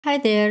Hi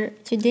there,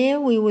 today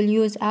we will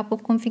use Apple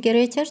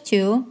Configurator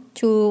 2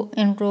 to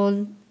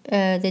enroll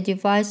the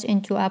device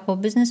into Apple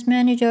Business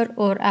Manager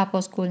or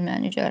Apple School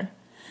Manager.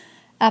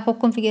 Apple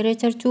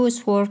Configurator 2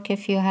 is work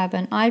if you have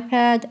an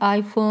iPad,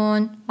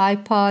 iPhone,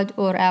 iPod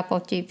or Apple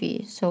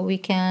TV. So we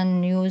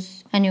can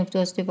use any of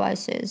those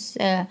devices.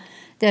 The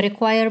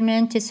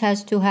requirement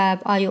has to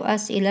have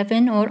iOS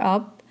 11 or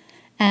up,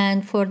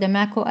 and for the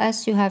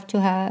macOS you have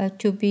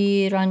to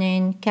be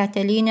running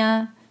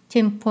Catalina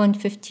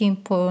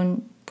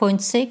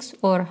 10.15.6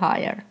 or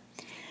higher.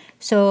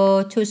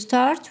 So to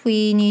start,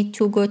 we need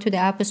to go to the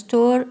App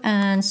Store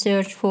and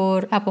search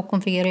for Apple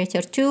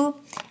Configurator 2,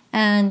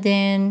 and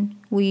then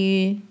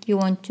you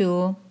want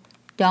to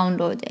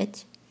download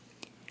it.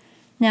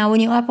 Now when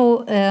you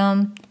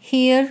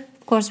here,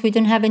 of course, we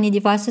don't have any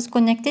devices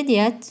connected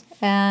yet,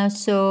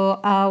 so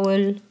I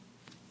will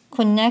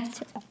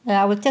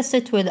test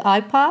it with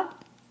iPod,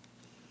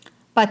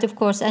 but of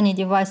course any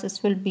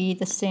devices will be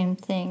the same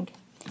thing.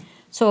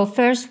 So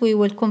first we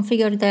will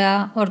configure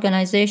the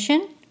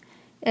organization.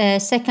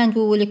 Second,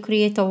 we will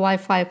create a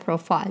Wi-Fi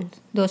profile.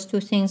 Those two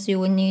things you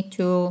will need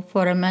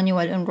for a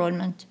manual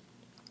enrollment.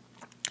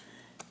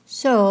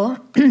 So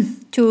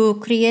to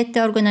create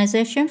the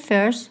organization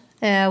first,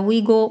 we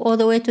go all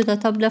the way to the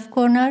top left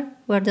corner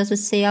where does it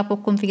say Apple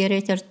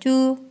Configurator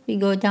 2. We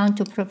go down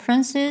to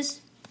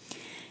Preferences.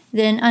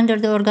 Then under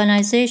the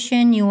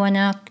organization, you want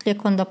to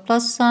click on the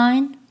plus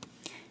sign.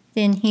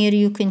 Then here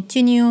you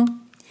continue.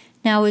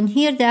 Now in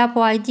here the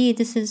Apple ID,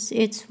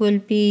 it will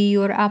be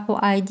your Apple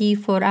ID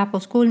for Apple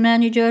School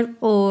Manager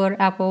or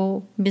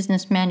Apple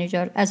Business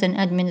Manager as an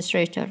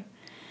administrator.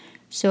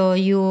 So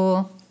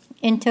you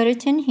enter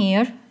it in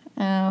here.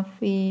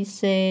 We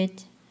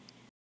said,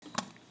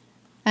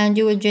 and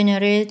you will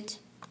generate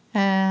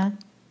a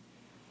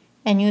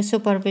new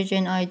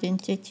supervision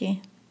identity.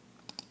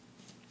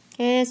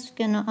 Okay, it's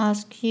gonna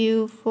ask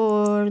you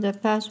for the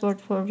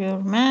password for your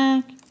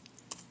Mac.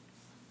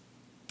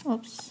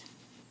 Oops.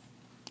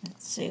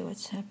 Let's see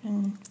what's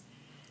happening.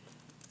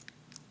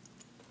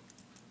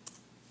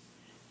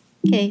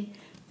 Okay,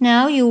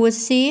 now you will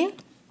see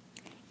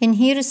in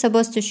here is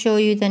supposed to show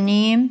you the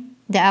name,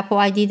 the Apple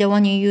ID, the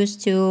one you use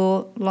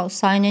to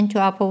sign into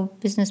Apple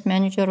Business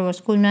Manager or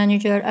School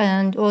Manager,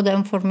 and all the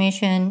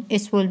information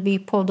will be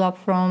pulled up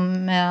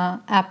from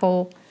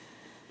Apple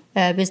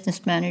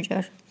Business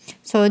Manager.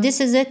 So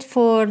this is it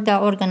for the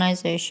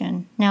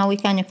organization. Now we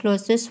can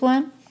close this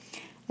one.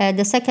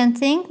 The second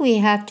thing, we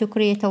have to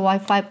create a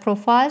Wi-Fi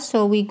profile.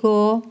 So we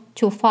go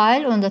to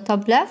File on the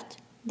top left,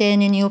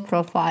 then a New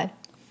Profile.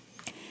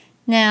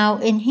 Now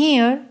in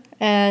here,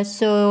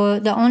 so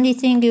the only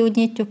thing you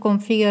need to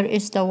configure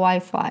is the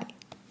Wi-Fi.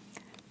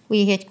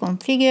 We hit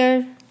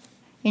Configure.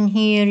 In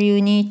here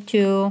you need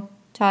to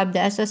type the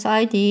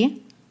SSID,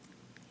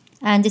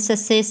 and this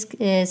is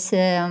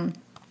a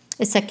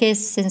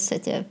case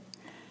sensitive.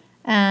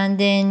 And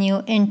then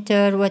you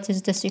enter what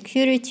is the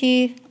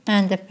security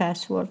and the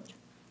password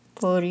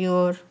for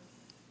your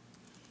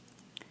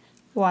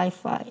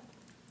Wi-Fi.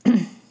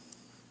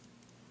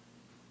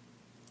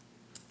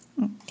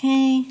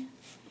 Okay,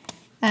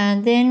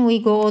 and then we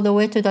go all the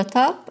way to the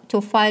top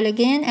to File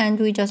again, and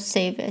we just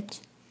save it.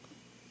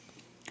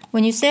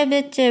 When you save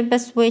it, the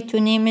best way to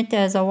name it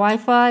as a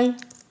Wi-Fi,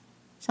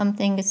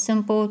 something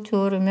simple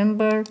to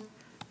remember,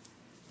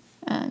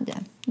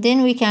 and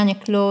then we can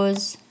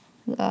close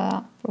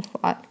the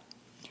profile.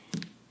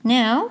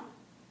 Now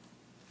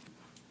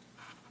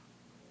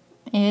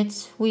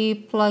we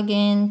plug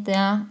in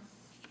the,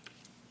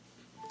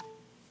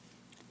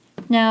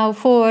 now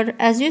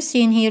as you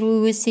see in here, we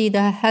will see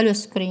the hello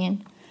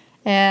screen.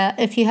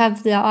 If you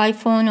have the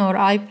iPhone or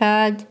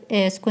iPad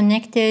is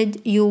connected,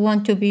 you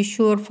want to be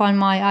sure Find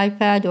My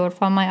iPad or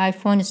Find My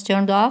iPhone is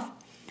turned off.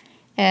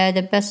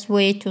 The best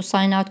way to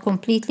sign out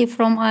completely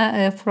from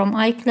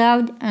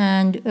iCloud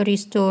and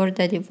restore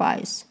the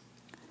device.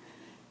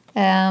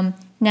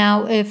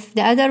 Now, if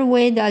the other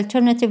way, the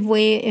alternative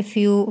way, if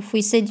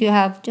we said you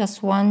have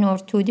just one or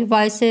two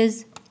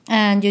devices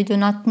and you do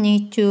not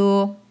need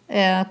to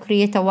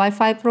create a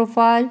Wi-Fi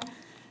profile,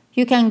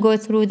 you can go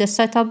through the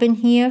setup in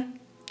here,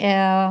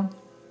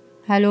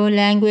 hello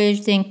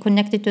language, then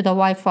connect it to the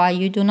Wi-Fi.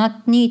 You do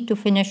not need to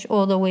finish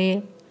all the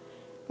way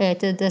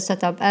to the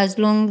setup. As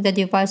long as the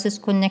device is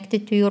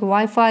connected to your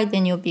Wi-Fi,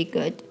 then you'll be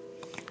good.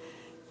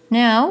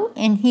 Now,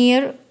 in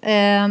here,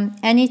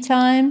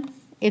 anytime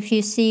if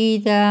you see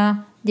the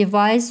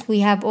device, we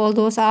have all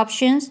those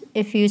options.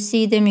 If you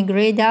see them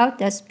grayed out,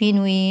 that's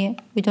mean we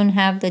don't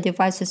have the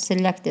devices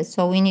selected,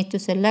 so we need to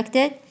select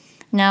it.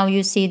 Now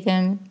you see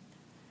them,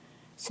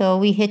 so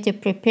we hit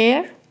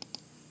Prepare.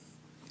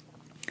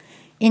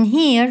 In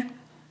here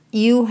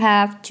you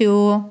have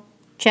to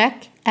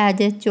check Add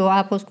it to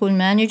Apple School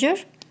Manager,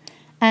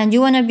 and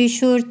you want to be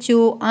sure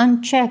to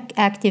uncheck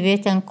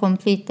Activate and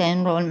Complete the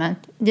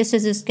enrollment. This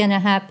is going to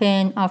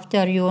happen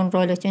after you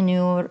enroll it in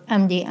your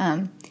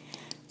MDM.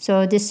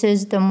 So this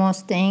is the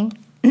most thing.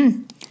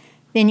 Then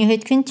you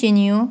hit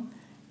Continue.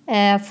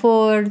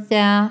 For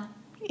the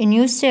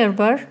new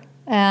server,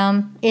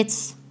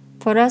 it's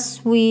For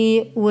us,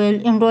 we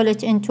will enroll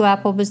it into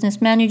Apple Business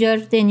Manager.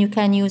 Then you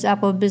can use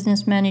Apple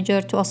Business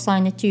Manager to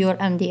assign it to your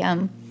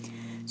MDM.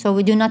 So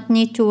we do not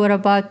need to worry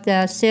about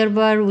the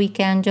server. We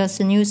can just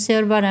a new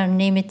server and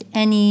name it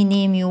any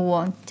name you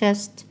want,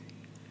 test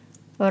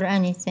or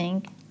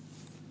anything.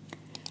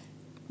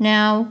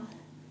 Now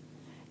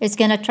it's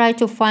gonna try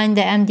to find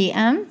the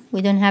MDM.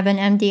 We don't have an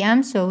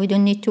MDM, so we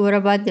don't need to worry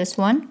about this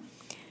one.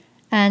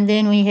 And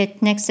then we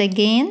hit next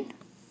again.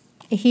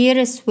 Here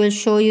it will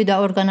show you the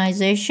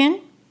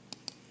organization.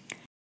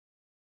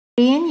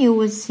 You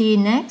will see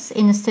next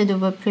instead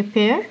of a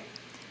prepare.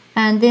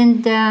 And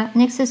then the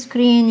next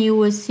screen you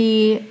will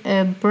see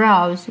a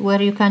browse,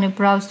 where you can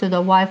browse to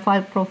the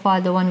Wi-Fi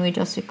profile, the one we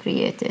just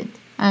created.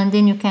 And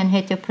then you can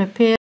hit a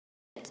prepare.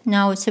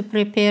 Now it's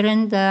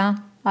preparing the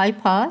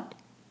iPod.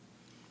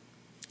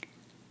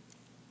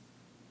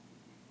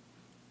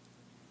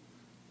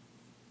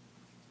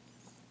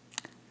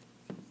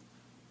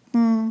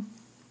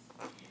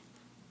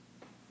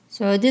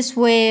 So this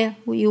way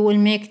you will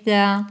make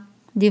the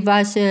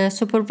device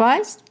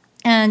supervised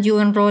and you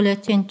enroll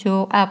it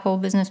into Apple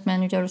Business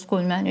Manager or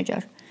School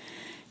Manager.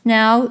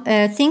 Now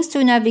things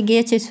to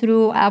navigate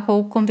through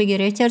Apple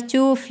Configurator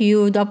 2. If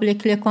you double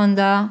click on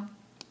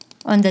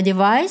the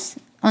device,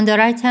 on the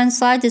right hand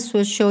side this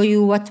will show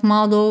you what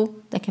model,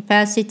 the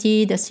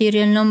capacity, the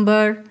serial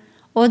number,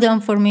 all the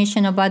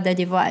information about the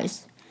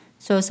device.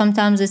 So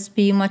sometimes it's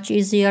be much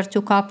easier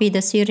to copy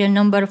the serial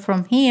number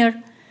from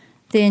here.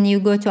 Then you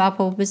go to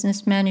Apple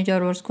Business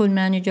Manager or School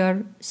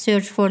Manager,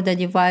 search for the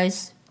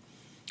device.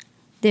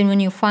 Then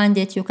when you find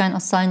it, you can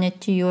assign it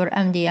to your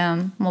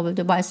MDM, Mobile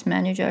Device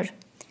Manager.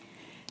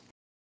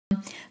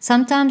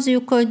 Sometimes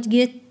you could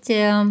get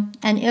an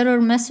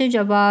error message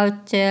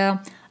about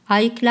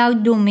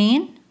iCloud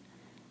domain.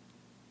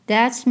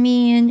 That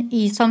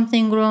means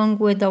something wrong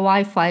with the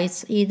Wi-Fi.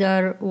 It's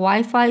either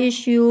Wi-Fi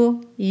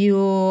issue,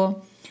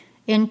 you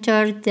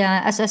entered the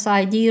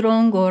SSID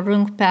wrong or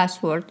wrong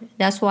password.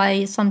 That's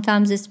why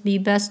sometimes it's be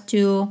best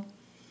to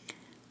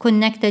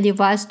connect the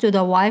device to the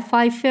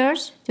Wi-Fi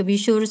first to be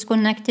sure it's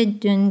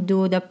connected, then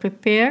do the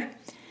prepare.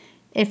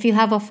 If you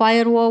have a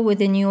firewall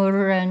within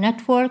your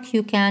network,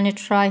 you can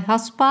try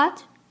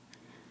hotspot.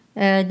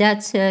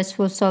 That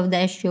will solve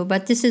the issue.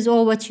 But this is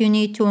all what you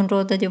need to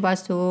enroll the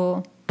device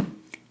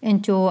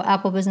into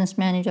Apple Business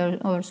Manager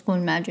or School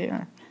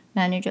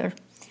Manager.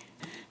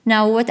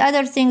 Now, what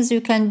other things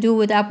you can do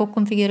with Apple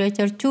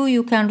Configurator 2?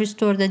 You can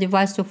restore the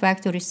device to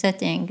factory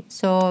setting.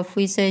 So if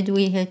we said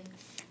we hit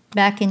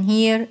back in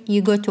here,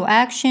 you go to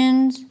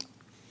Actions,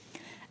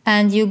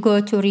 and you go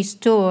to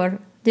Restore.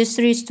 This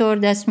Restore,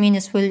 that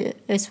means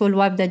it will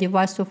wipe the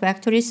device to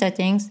factory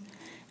settings.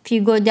 If you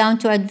go down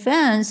to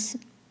Advanced,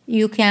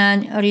 you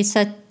can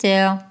reset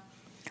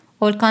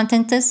all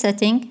content test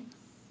setting.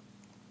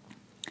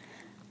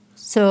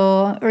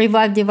 So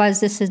revive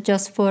device, this is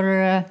just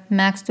for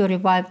Macs to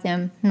revive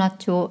them, not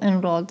to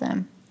enroll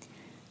them.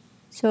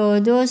 So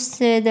those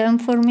the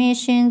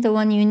information, the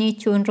one you need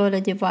to enroll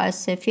a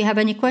device. If you have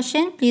any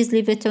question, please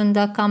leave it in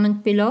the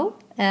comment below.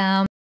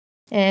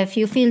 If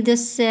you feel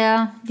this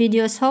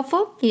video is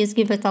helpful, please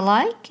give it a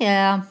like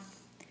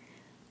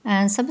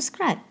and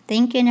subscribe.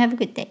 Thank you and have a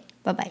good day.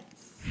 Bye-bye.